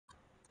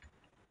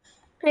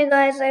Hey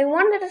guys, I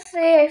wanted to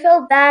say I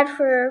felt bad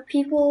for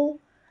people.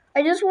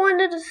 I just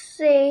wanted to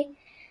say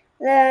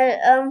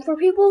that for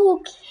people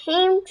who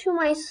came to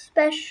my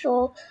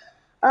special,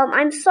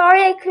 I'm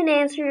sorry I couldn't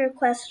answer your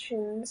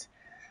questions.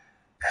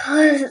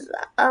 Cause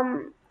I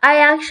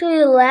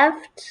actually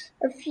left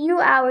a few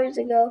hours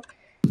ago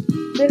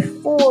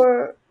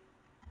before,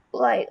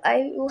 like,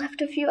 I left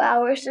a few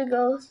hours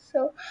ago,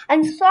 so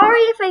I'm sorry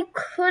if I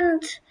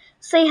couldn't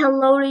say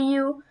hello to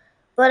you,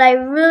 but I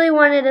really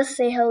wanted to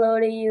say hello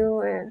to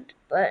you,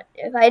 but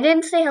if I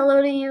didn't say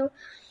hello to you,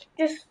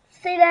 just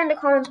say that in the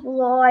comments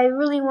below. I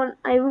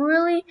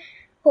really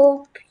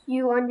hope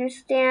you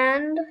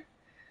understand,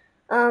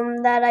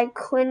 that I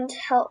couldn't,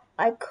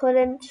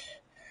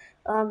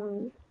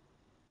 um,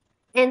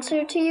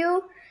 answer to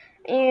you,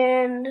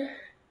 and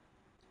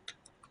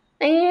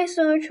thank you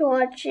so much for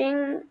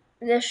watching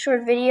this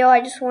short video.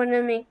 I just want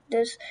to make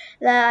this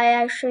that I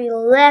actually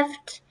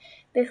left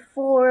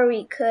before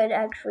we could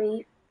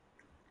actually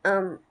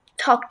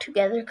talk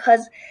together,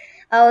 because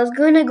I was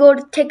gonna go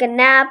to take a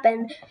nap,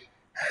 and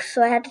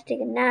so I had to take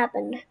a nap,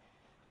 and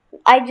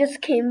I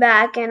just came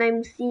back and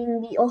I'm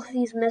seeing all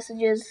these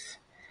messages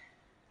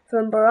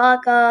from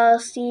Baraka,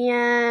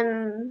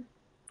 Cian,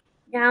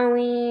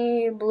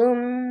 Yowie,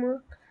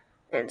 Bloom,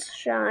 and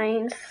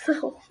Shine.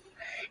 So,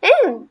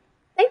 and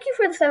thank you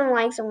for the 7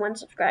 likes and 1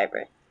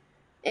 subscriber.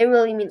 It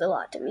really means a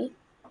lot to me.